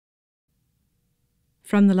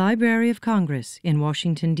From the Library of Congress in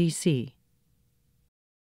Washington, D.C.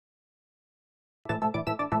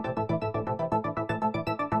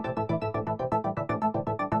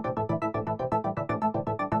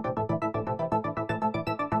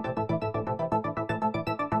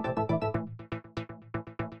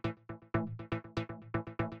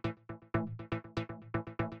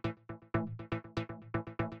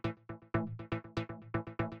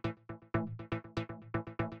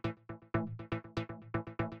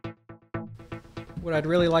 What I'd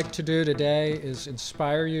really like to do today is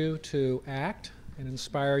inspire you to act and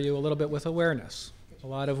inspire you a little bit with awareness. A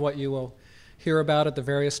lot of what you will hear about at the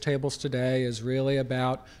various tables today is really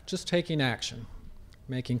about just taking action,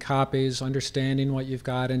 making copies, understanding what you've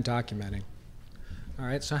got, and documenting. All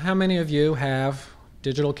right, so how many of you have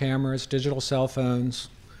digital cameras, digital cell phones?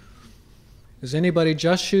 Is anybody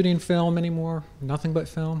just shooting film anymore? Nothing but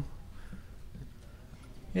film?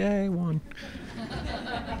 Yay, one.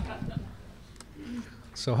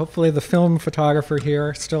 So hopefully the film photographer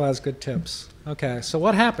here still has good tips. Okay, so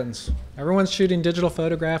what happens? Everyone's shooting digital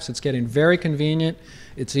photographs. It's getting very convenient.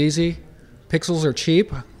 It's easy. Pixels are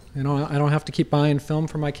cheap. You know, I don't have to keep buying film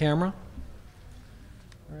for my camera.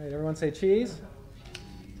 All right, everyone say cheese.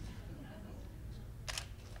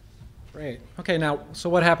 Great. Okay, now, so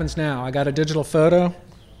what happens now? I got a digital photo.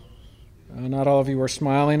 Not all of you are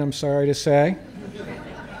smiling, I'm sorry to say.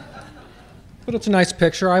 But it's a nice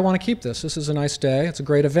picture. I want to keep this. This is a nice day. It's a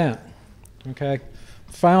great event. Okay.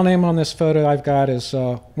 File name on this photo I've got is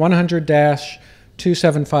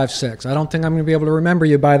 100-2756. I don't think I'm going to be able to remember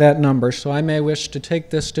you by that number, so I may wish to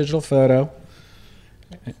take this digital photo,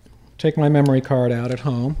 take my memory card out at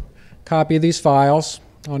home, copy these files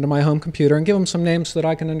onto my home computer, and give them some names so that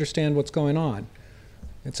I can understand what's going on.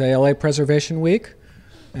 It's ALA Preservation Week,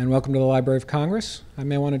 and welcome to the Library of Congress. I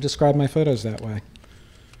may want to describe my photos that way.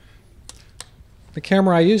 The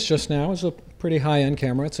camera I used just now is a pretty high-end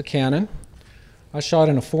camera. It's a Canon. I shot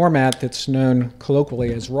in a format that's known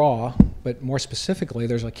colloquially as RAW, but more specifically,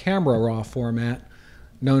 there's a camera RAW format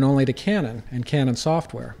known only to Canon and Canon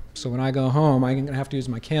software. So when I go home, I'm going to have to use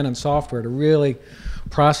my Canon software to really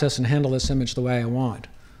process and handle this image the way I want.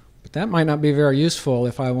 But that might not be very useful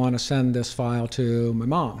if I want to send this file to my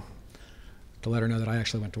mom to let her know that I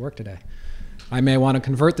actually went to work today. I may want to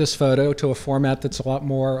convert this photo to a format that's a lot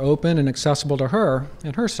more open and accessible to her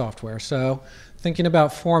and her software. So thinking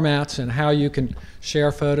about formats and how you can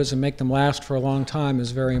share photos and make them last for a long time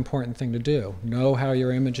is a very important thing to do. Know how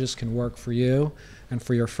your images can work for you and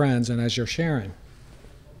for your friends and as you're sharing.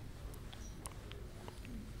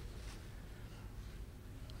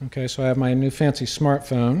 Okay, so I have my new fancy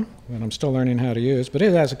smartphone that I'm still learning how to use, but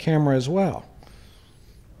it has a camera as well.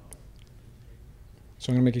 So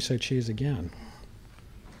I'm going to make you say cheese again.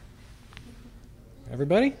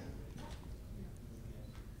 Everybody?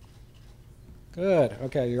 Good.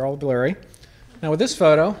 Okay, you're all blurry. Now with this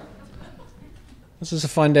photo, this is a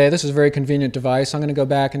fun day. This is a very convenient device. I'm going to go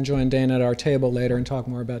back and join Dana at our table later and talk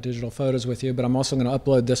more about digital photos with you, but I'm also going to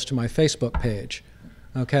upload this to my Facebook page.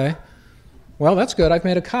 Okay? Well, that's good. I've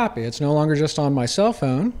made a copy. It's no longer just on my cell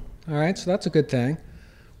phone. All right, so that's a good thing.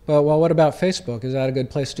 But, well, what about Facebook? Is that a good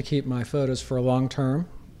place to keep my photos for a long term?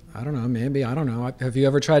 I don't know, maybe, I don't know. Have you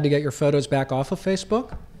ever tried to get your photos back off of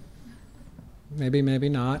Facebook? Maybe, maybe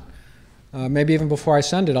not. Maybe even before I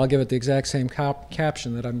send it, I'll give it the exact same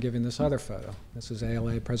caption that I'm giving this other photo. This is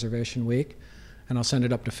ALA Preservation Week, and I'll send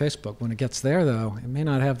it up to Facebook. When it gets there, though, it may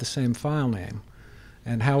not have the same file name.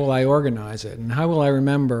 And how will I organize it? And how will I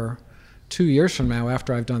remember 2 years from now,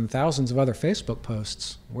 after I've done thousands of other Facebook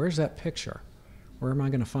posts, where's that picture? Where am I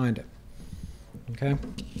going to find it? Okay?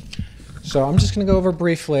 So I'm just going to go over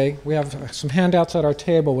briefly. We have some handouts at our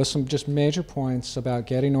table with some just major points about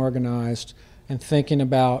getting organized and thinking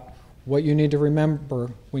about what you need to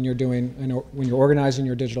remember when you're organizing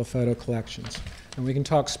your digital photo collections. And we can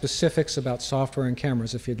talk specifics about software and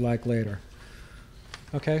cameras if you'd like later.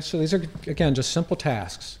 Okay, so these are, again, just simple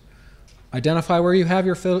tasks. Identify where you have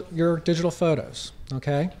your digital photos.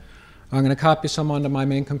 Okay? I'm going to copy some onto my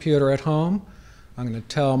main computer at home. I'm going to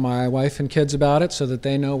tell my wife and kids about it so that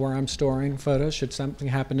they know where I'm storing photos should something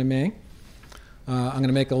happen to me. I'm going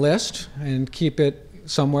to make a list and keep it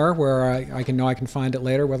somewhere where I can find it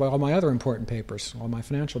later with all my other important papers, all my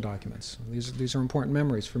financial documents. These are important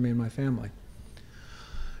memories for me and my family.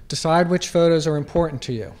 Decide which photos are important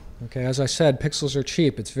to you. Okay, as I said, pixels are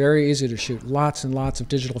cheap. It's very easy to shoot lots and lots of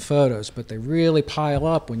digital photos, but they really pile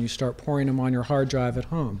up when you start pouring them on your hard drive at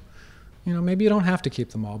home. You know, maybe you don't have to keep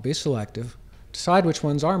them all. Be selective. Decide which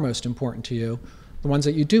ones are most important to you, the ones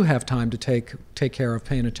that you do have time to take care of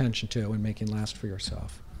paying attention to and making last for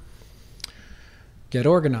yourself. Get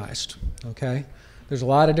organized, okay? There's a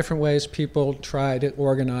lot of different ways people try to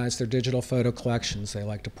organize their digital photo collections. They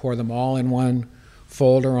like to pour them all in one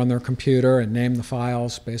folder on their computer and name the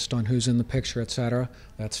files based on who's in the picture, etc.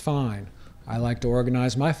 That's fine. I like to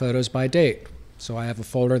organize my photos by date. So I have a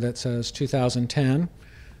folder that says 2010,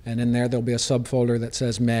 and in there there'll be a subfolder that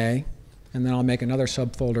says May, and then I'll make another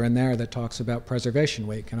subfolder in there that talks about Preservation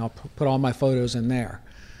Week, and I'll put all my photos in there.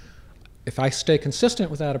 If I stay consistent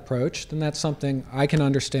with that approach, then that's something I can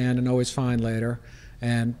understand and always find later,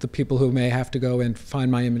 and the people who may have to go and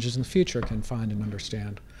find my images in the future can find and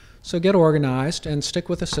understand. So get organized and stick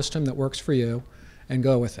with a system that works for you and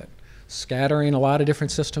go with it. Scattering a lot of different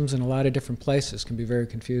systems in a lot of different places can be very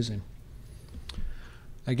confusing.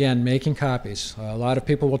 Again, making copies. A lot of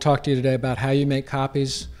people will talk to you today about how you make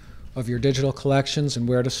copies of your digital collections and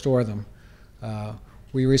where to store them.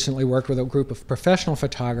 We recently worked with a group of professional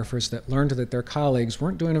photographers that learned that their colleagues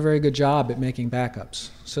weren't doing a very good job at making backups.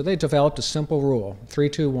 So they developed a simple rule,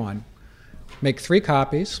 3-2-1. Make 3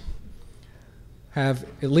 copies, have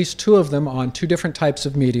at least 2 of them on 2 different types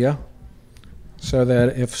of media, so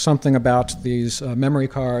that if something about these memory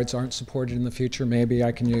cards aren't supported in the future, maybe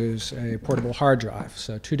I can use a portable hard drive,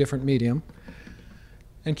 so 2 different medium.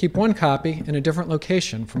 And keep 1 copy in a different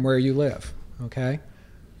location from where you live, okay?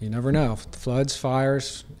 You never know. Floods,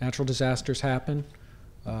 fires, natural disasters happen.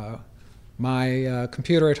 My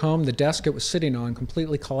computer at home, the desk it was sitting on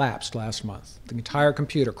completely collapsed last month. The entire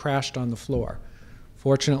computer crashed on the floor.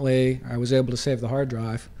 Fortunately, I was able to save the hard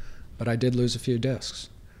drive, but I did lose a few disks.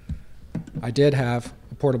 I did have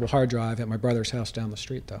a portable hard drive at my brother's house down the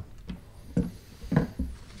street, though.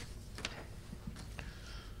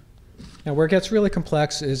 Now, where it gets really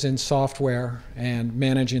complex is in software and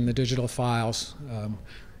managing the digital files.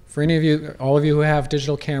 For any of you, all of you who have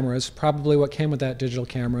digital cameras, probably what came with that digital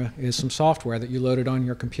camera is some software that you loaded on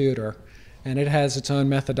your computer. And it has its own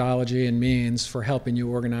methodology and means for helping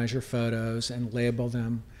you organize your photos and label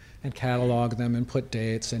them and catalog them and put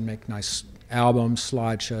dates and make nice albums,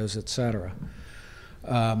 slideshows, etc.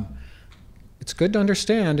 It's good to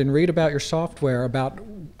understand and read about your software, about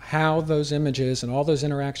how those images and all those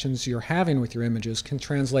interactions you're having with your images can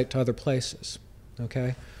translate to other places,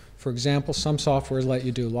 okay? For example, some softwares let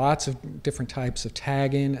you do lots of different types of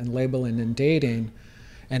tagging and labeling and dating,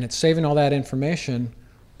 and it's saving all that information,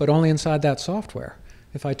 but only inside that software.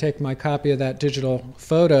 If I take my copy of that digital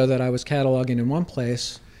photo that I was cataloging in one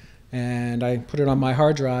place, and I put it on my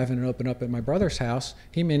hard drive and open up at my brother's house,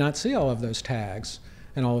 he may not see all of those tags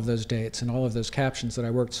and all of those dates and all of those captions that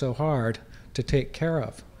I worked so hard to take care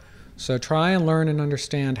of. So try and learn and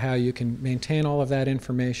understand how you can maintain all of that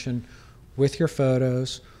information with your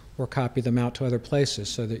photos or copy them out to other places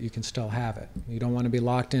so that you can still have it. You don't want to be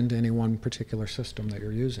locked into any one particular system that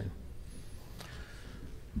you're using.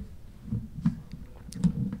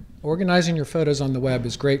 Organizing your photos on the web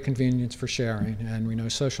is great convenience for sharing, and we know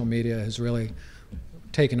social media has really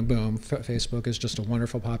taken a boom. Facebook is just a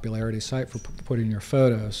wonderful popularity site for putting your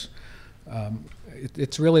photos.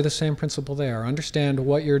 It's really the same principle there. Understand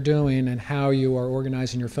what you're doing and how you are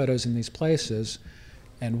organizing your photos in these places,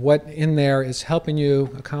 and what in there is helping you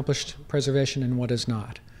accomplish preservation and what is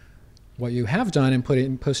not. What you have done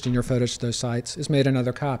in posting your photos to those sites is made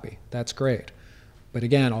another copy. That's great. But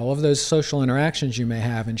again, all of those social interactions you may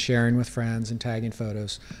have in sharing with friends and tagging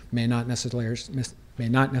photos may not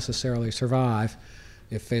necessarily survive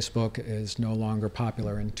if Facebook is no longer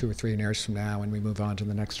popular in 2 or 3 years from now and we move on to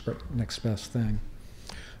the next best thing.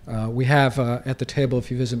 We have at the table,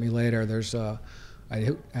 if you visit me later,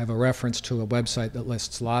 I have a reference to a website that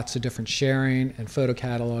lists lots of different sharing and photo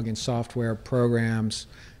cataloging software programs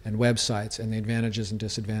and websites and the advantages and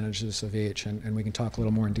disadvantages of each, and we can talk a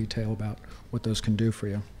little more in detail about what those can do for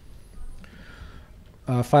you.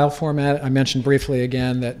 File format, I mentioned briefly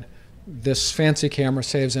again that this fancy camera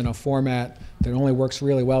saves in a format that only works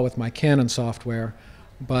really well with my Canon software,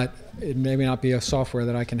 but it may not be a software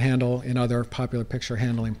that I can handle in other popular picture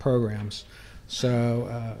handling programs.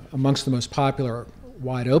 So amongst the most popular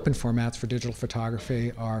wide open formats for digital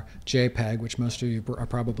photography are JPEG, which most of you are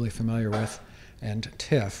probably familiar with, and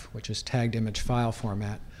TIFF, which is tagged image file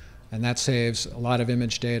format. And that saves a lot of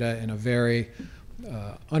image data in a very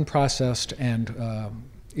unprocessed and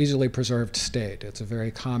easily preserved state. It's a very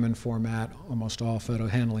common format. Almost all photo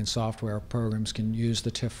handling software programs can use the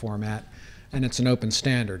TIFF format, and it's an open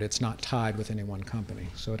standard. It's not tied with any one company,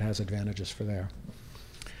 so it has advantages for there.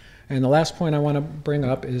 And the last point I want to bring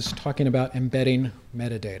up is talking about embedding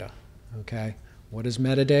metadata, okay? What is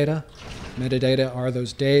metadata? Metadata are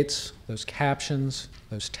those dates, those captions,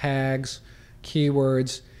 those tags,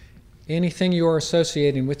 keywords, anything you are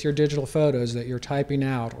associating with your digital photos that you're typing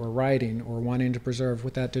out or writing or wanting to preserve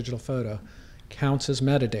with that digital photo. counts as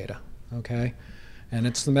metadata, okay? And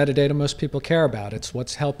it's the metadata most people care about. It's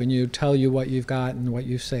what's helping you tell you what you've got and what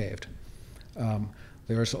you've saved.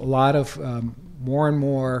 There's a lot of more and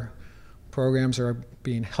more programs are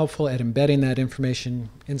being helpful at embedding that information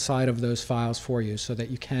inside of those files for you so that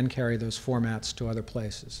you can carry those formats to other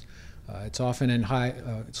places. It's often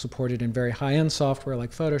supported in very high-end software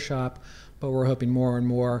like Photoshop, but we're hoping more and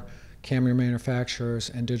more camera manufacturers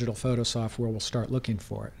and digital photo software will start looking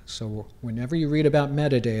for it. So whenever you read about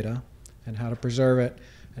metadata and how to preserve it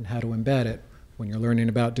and how to embed it, when you're learning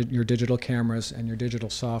about your digital cameras and your digital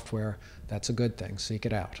software, that's a good thing. Seek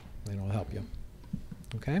it out, and it'll help you.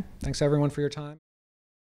 Okay? Thanks, everyone, for your time.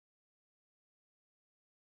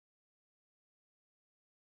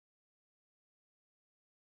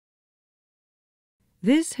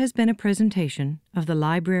 This has been a presentation of the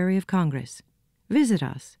Library of Congress. Visit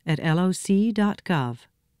us at loc.gov.